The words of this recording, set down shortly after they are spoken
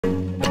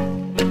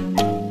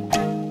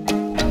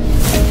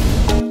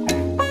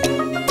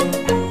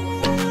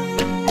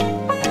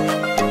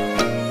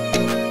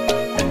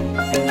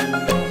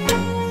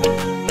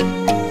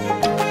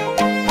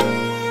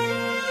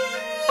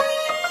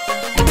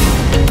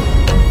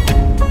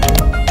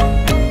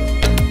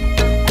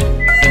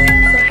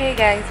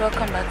guys,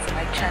 welcome back to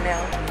my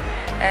channel.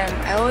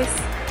 I always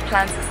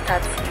plan to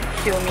start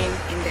filming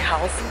in the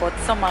house, but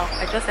somehow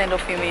I just end up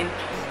filming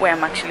where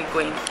I'm actually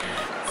going.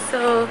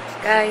 So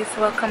guys,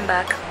 welcome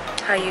back.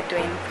 How you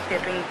doing?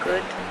 You're doing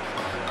good?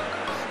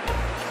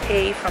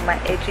 Hey from my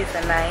edges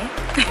and I.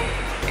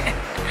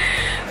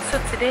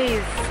 So today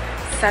is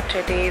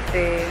Saturday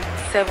the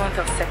 7th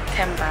of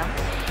September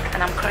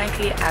and I'm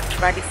currently at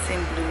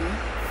Radisson Blue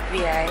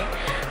VI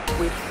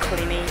with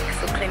Clinique.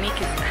 So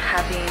Clinique is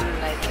having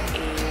like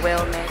a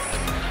wellness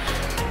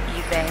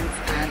event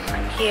and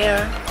I'm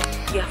here.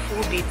 Yeah,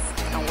 full beats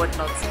and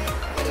whatnot,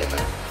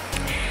 whatever.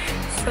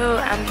 So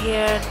I'm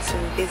here to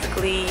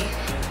basically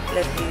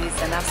let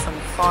loose and have some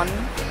fun.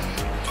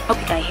 Hope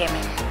you can hear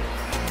me.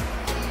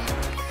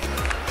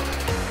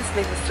 This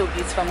place is so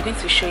beautiful. I'm going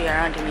to show you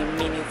around in a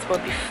minute,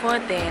 but before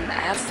then I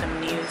have some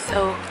news.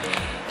 So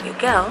your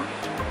girl,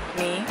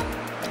 me,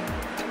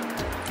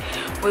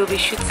 will be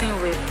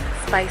shooting with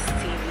Spice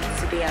TV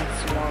today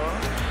and tomorrow.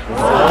 So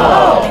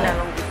coming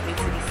along with me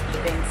to this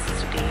event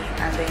today,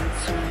 and then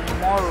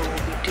tomorrow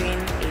we'll be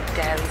doing a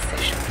diary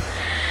session.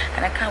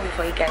 And I can't wait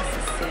for you guys to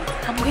see it.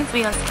 I'm going to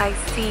be on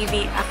Spice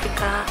TV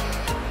Africa.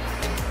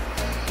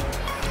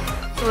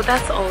 So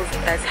that's all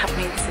that's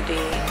happening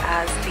today.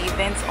 As the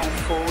events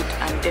unfold,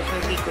 I'm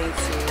definitely going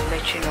to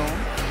let you know.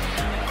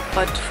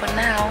 But for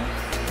now,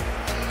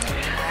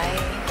 hi.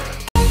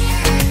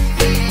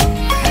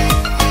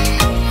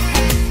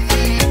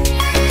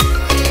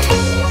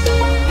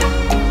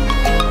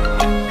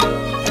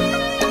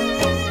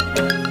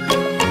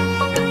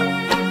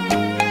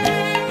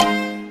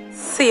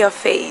 See your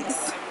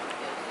face.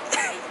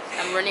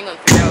 I'm running on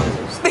 3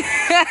 hours.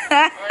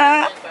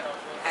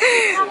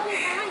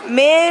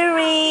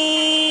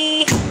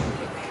 Mary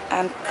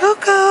and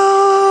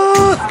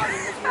Coco.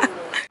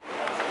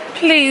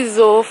 Please,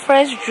 oh,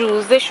 fresh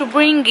juice. They should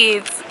bring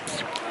it.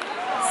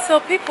 So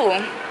people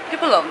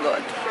of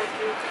God,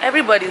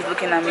 everybody's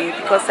looking at me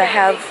because I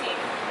have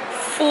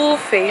full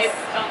face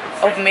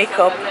of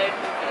makeup,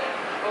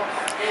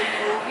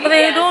 but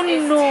they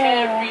don't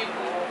know.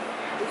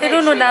 They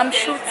don't know that I'm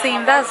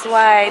shooting. That's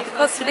why.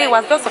 Because today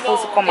was not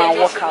supposed to come and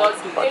work out,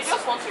 but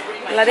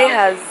Lade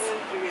has.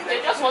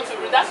 They just want to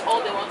read. That's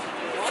all they want to do.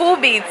 Full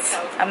beats.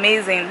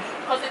 Amazing.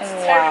 Because it's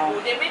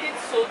terrible. They made it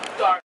so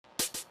dark.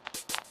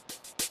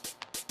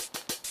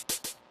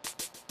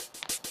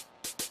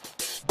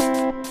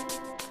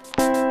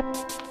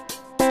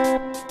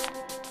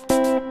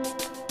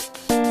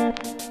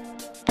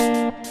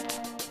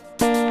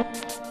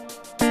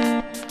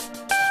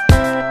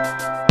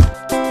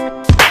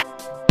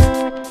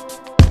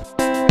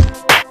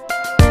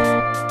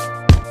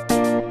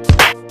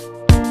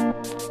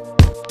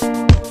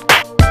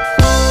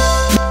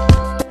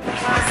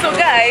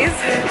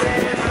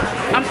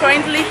 I'm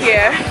currently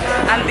here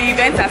and the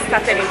event has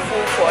started in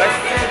full force,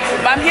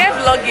 but I'm here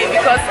vlogging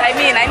because I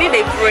need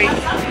a break.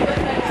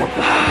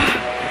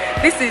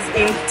 This is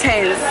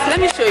intense. Let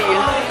me show you.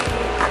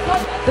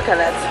 Look at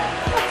that.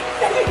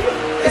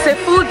 It's a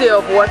full day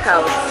of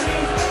workouts,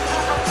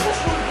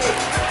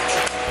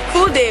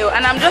 full day,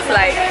 and I'm just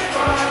like,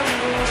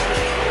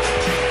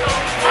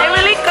 I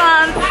really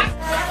can't.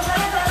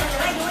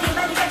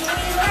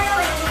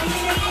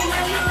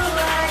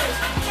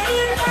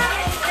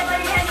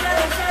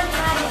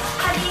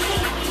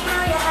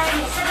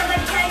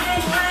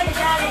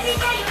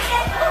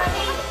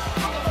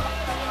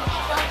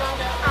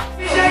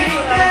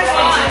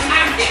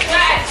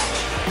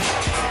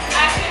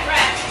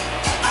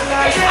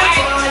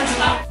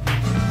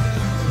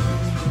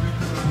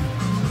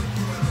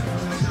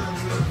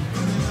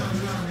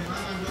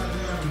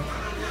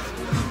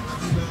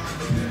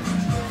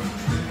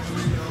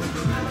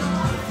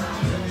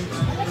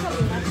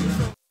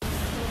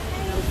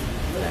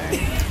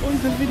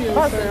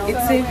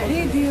 It's a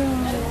video.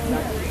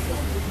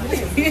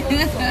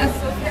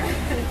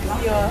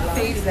 Your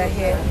faves are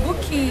here.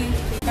 Bookie,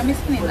 I'm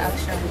missing in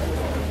action.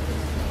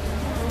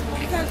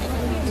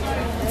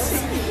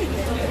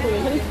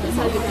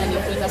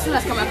 As soon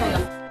as come back on the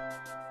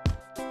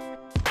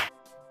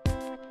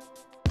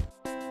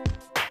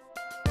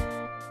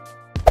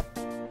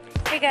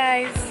Hey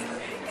guys,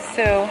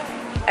 so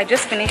I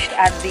just finished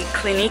at the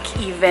Clinique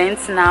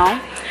event now.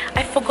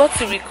 I forgot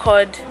to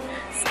record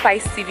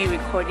Spice TV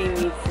recording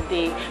me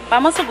today, but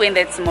I'm also going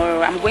there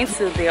tomorrow. I'm going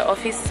to their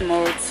office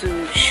tomorrow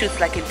to shoot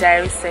like a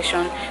diary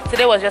session.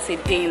 Today was just a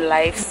day in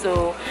life,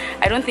 so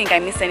I don't think I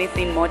missed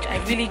anything much. I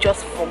really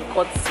just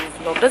forgot to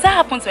vlog. Does that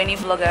happen to any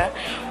vlogger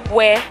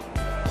where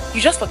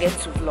you just forget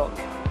to vlog?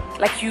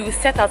 Like you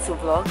set out to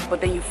vlog,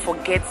 but then you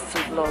forget to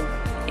vlog.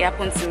 It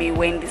happened to me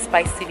when the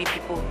Spice TV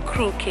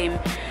crew came.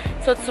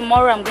 So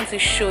tomorrow I'm going to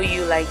show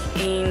you like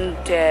in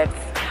depth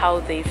how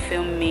they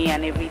film me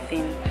and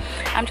everything.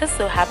 I'm just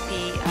so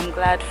happy. I'm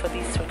glad for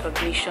this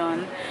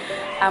recognition.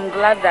 I'm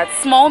glad that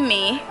small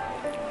me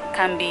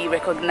can be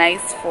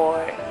recognized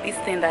for this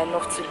thing that I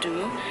love to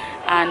do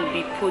and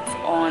be put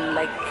on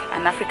like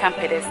an African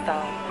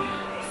pedestal.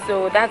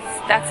 So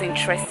that's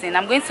interesting.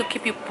 I'm going to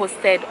keep you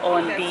posted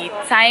on the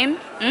time.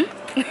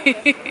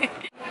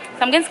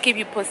 So I'm going to keep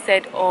you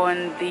posted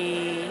on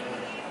the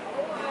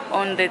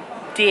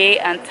day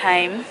and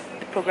time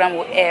the program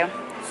will air.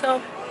 So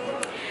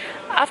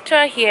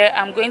after here,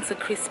 I'm going to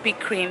Krispy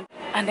Kreme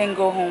and then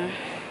go home.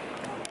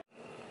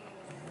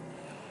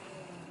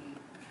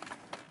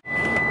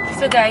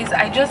 So guys,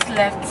 I just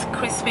left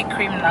Krispy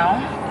Kreme now,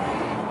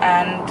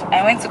 and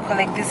I went to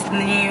collect this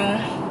new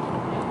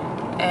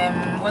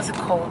what's it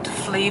called,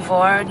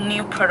 flavor,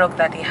 new product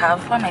that they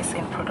have. What am I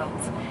saying,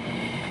 product?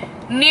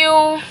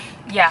 New,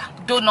 yeah,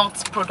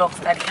 donuts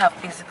product that they have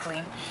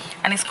basically,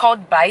 and it's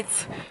called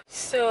Bites.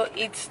 So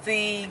it's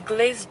the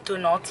glazed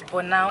donut,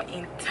 but now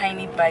in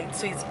tiny bites,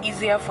 so it's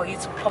easier for you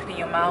to pop in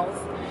your mouth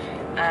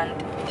and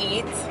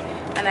eat.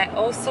 And I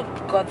also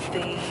got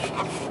the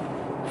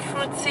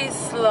fruity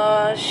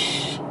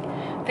slush,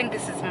 I think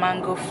this is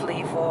mango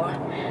flavor,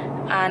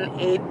 and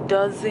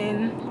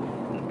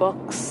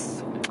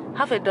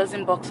half a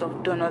dozen box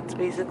of donuts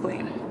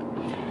basically.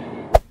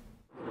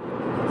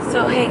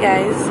 So hey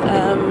guys,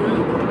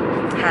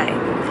 hi.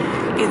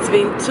 It's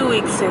been 2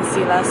 weeks since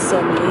you last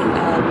saw me,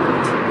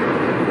 and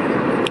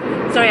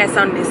sorry I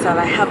sound nasal,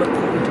 I have a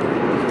cold.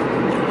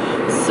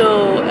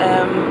 So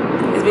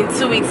it's been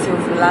 2 weeks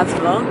since the last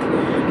vlog,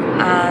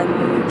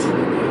 and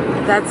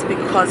that's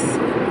because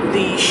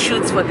the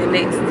shoots for the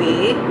next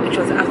day, which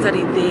was after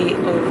the day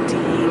of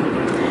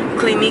the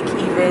Clinique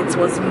event,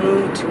 was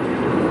moved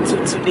to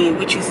today,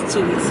 which is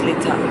 2 weeks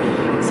later.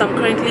 So I'm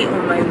currently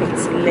on my way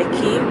to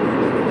Lekki,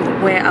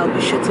 where I'll be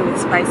shooting with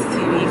Spice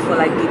TV for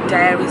like the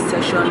diary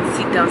session,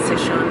 sit down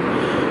session,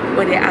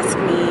 where they ask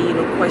me, you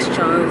know,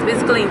 questions,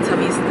 basically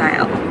interview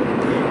style.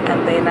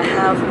 And then I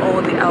have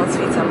all the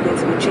outfits I'm going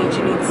to be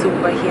changing into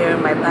over here,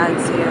 my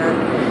bags here.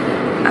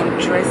 I'm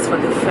dressed for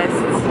the first,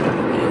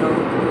 you know,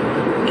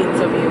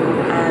 interview,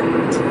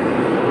 and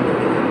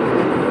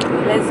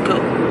let's go.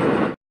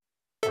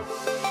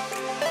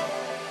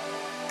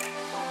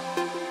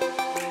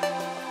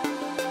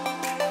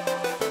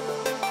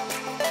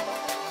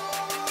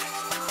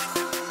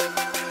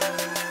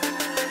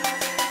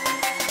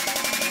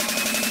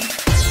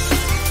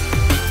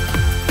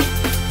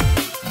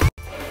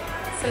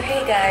 So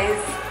hey guys,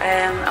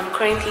 I'm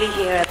currently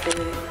here at the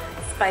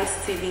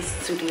Spice TV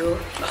studio.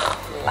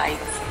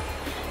 Lights,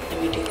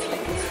 let me do it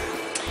like this.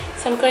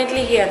 So I'm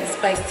currently here at the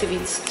Spice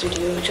TV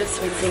studio,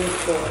 just waiting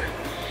for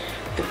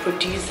the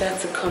producer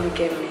to come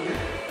get me.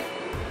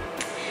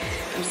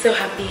 I'm so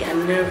happy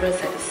and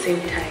nervous at the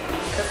same time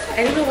because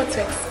I don't know what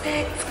to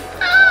expect.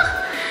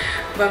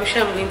 But I'm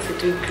sure I'm going to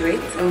do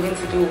great. I'm going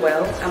to do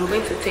well. I'm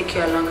going to take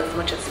you along as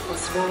much as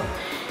possible.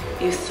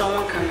 If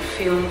someone can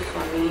film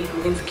for me,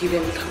 I'm going to give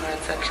them the camera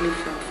to actually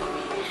film for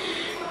me,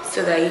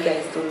 so that you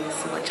guys don't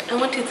miss much. I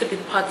want you to be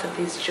part of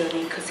this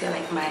journey because you're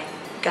like my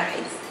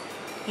guys,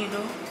 you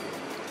know.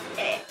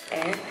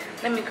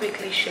 Let me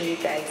quickly show you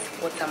guys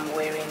what I'm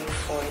wearing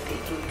for the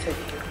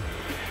interview.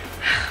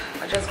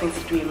 I'm just going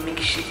to do a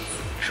makeshift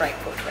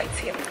tripod right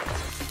here.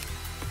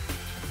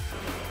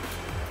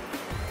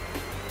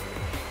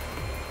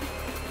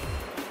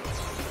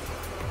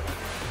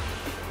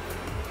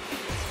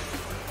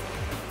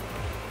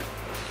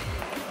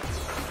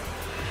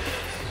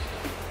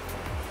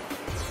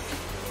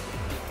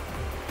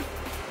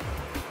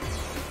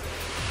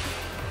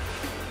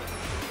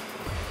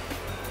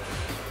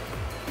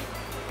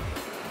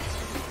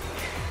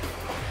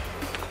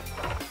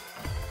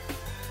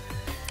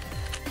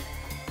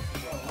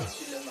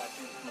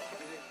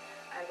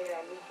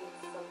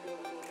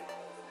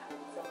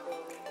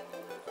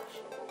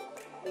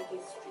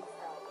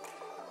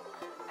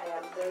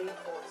 Very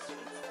for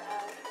street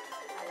style.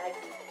 I like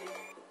it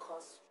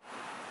because.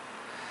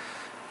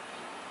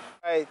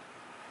 Right.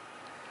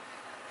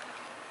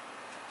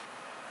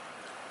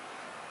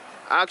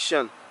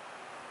 Action.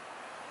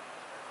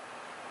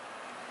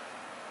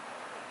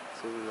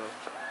 So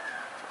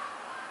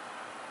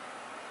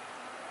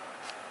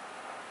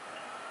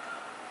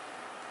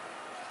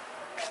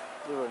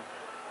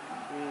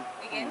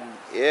Again?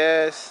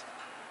 Yes.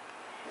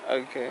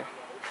 Okay.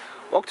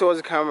 Walk towards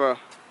the camera.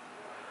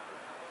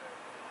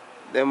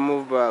 Then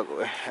move back.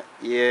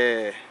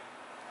 Yeah.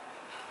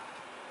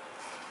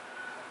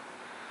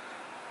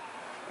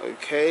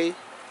 Okay.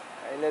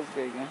 Alright, let's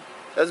go again.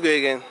 Let's go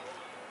again.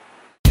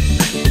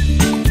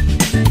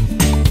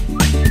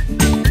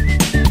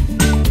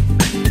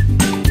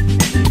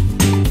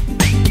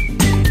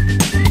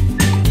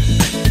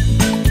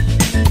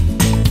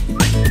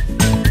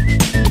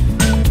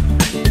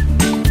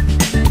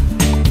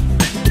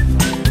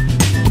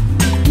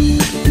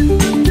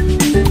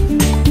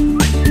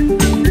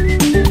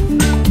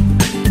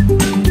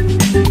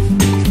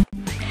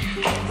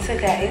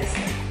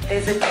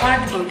 There's a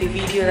part in the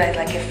video that is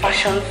like a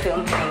fashion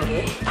film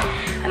thingy,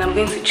 and I'm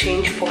going to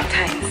change 4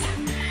 times.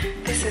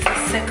 This is the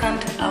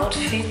second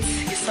outfit.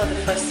 You saw the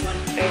first one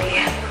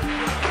earlier.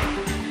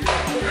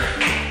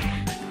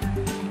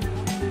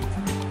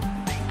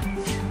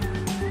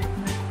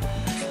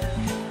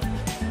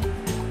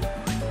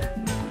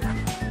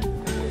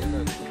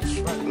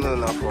 No,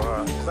 not for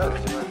her.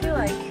 I feel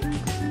like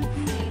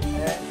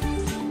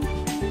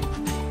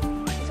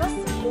it's just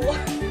low.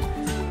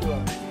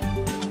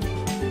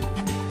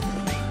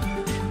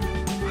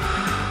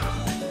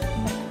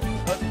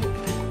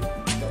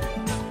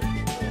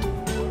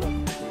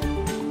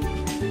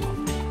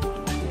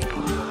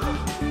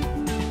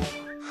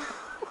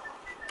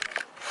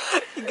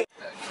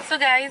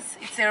 guys,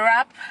 it's a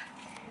wrap.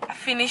 I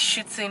finished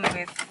shooting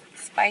with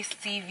Spice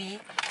TV.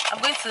 I'm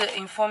going to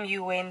inform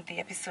you when the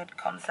episode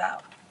comes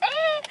out.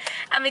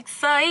 I'm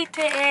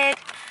excited.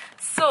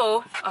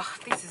 So,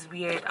 this is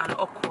weird and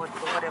awkward,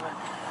 but whatever.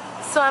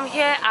 So I'm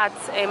here at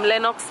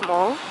Lenox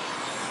Mall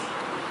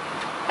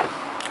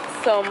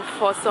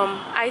for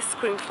some ice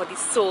cream for the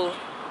soul.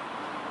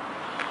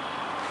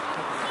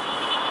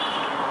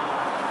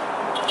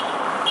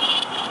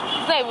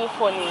 It's not even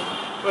funny.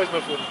 Where's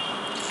my phone?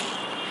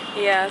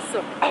 Yeah,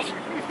 so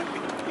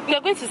we are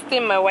going to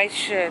stain my white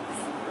shirt.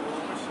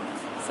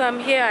 So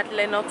I'm here at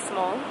Lenox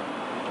Mall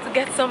to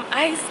get some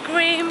ice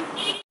cream.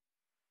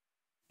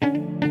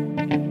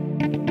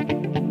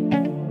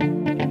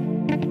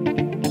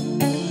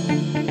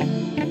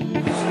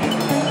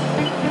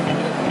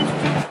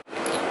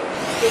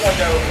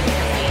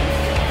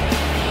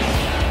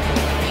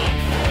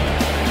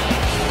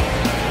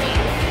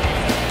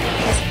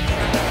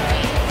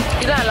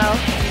 You don't allow?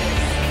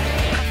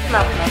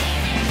 No.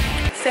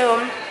 So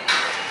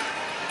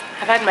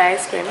I've had my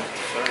ice cream.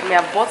 I mean,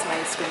 I've bought my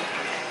ice cream.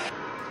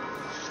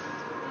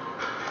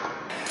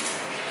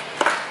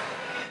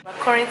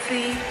 We're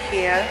currently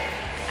here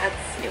at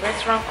a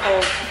restaurant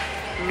called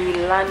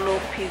Milano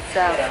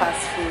Pizza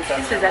Fast Food.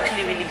 This is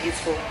actually really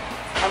beautiful.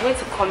 I'm going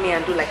to come here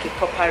and do like a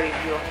proper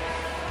review.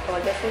 I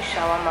was definitely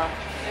shawarma.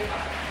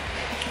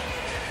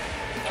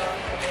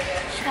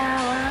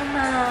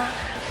 Shawarma.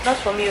 Not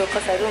for me,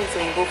 because I don't eat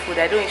Igbo food.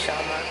 I don't eat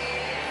shawarma.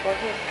 But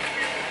here.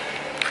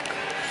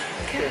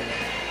 Okay.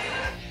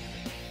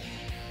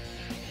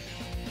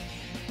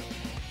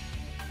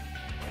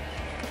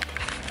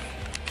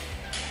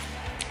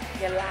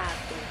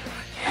 Gelato.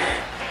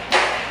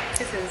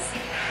 This is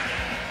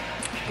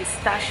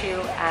pistachio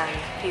and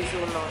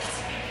hazelnut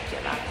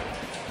gelato.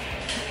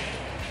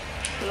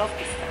 Love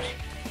pistachio.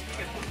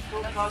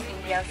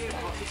 Indian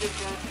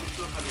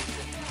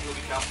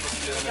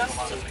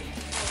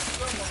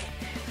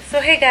So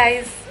hey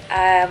guys,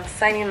 I'm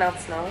signing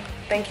out now.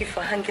 Thank you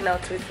for hanging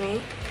out with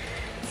me.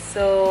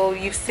 So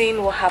you've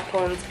seen what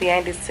happens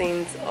behind the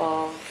scenes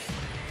of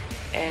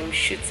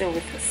shooting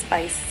with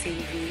Spice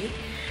TV,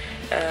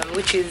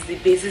 which is the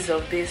basis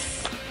of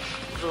this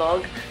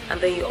vlog, and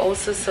then you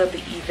also saw the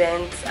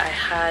event I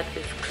had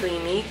with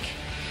Clinique.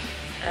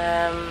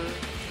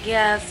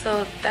 Yeah,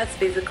 so that's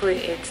basically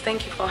it.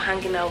 Thank you for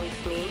hanging out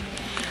with me.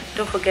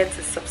 Don't forget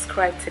to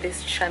subscribe to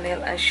this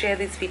channel and share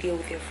this video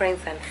with your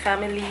friends and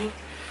family.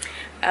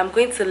 I'm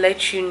going to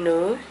let you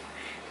know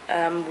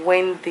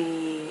when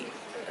the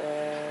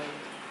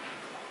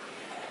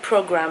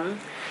program,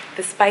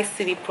 the Spice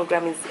TV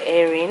program, is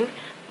airing,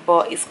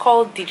 but it's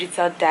called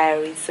Digital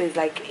Diary. So it's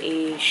like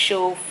a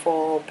show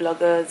for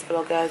bloggers,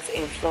 vloggers,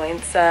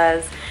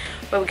 influencers,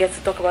 where we get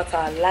to talk about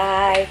our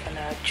life and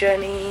our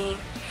journey,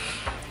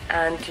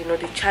 and you know,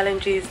 the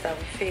challenges that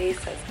we face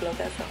as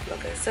bloggers and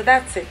vloggers. So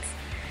that's it.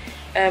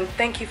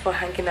 Thank you for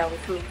hanging out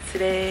with me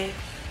today.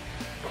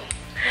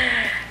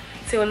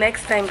 Till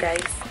next time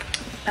guys,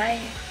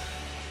 bye.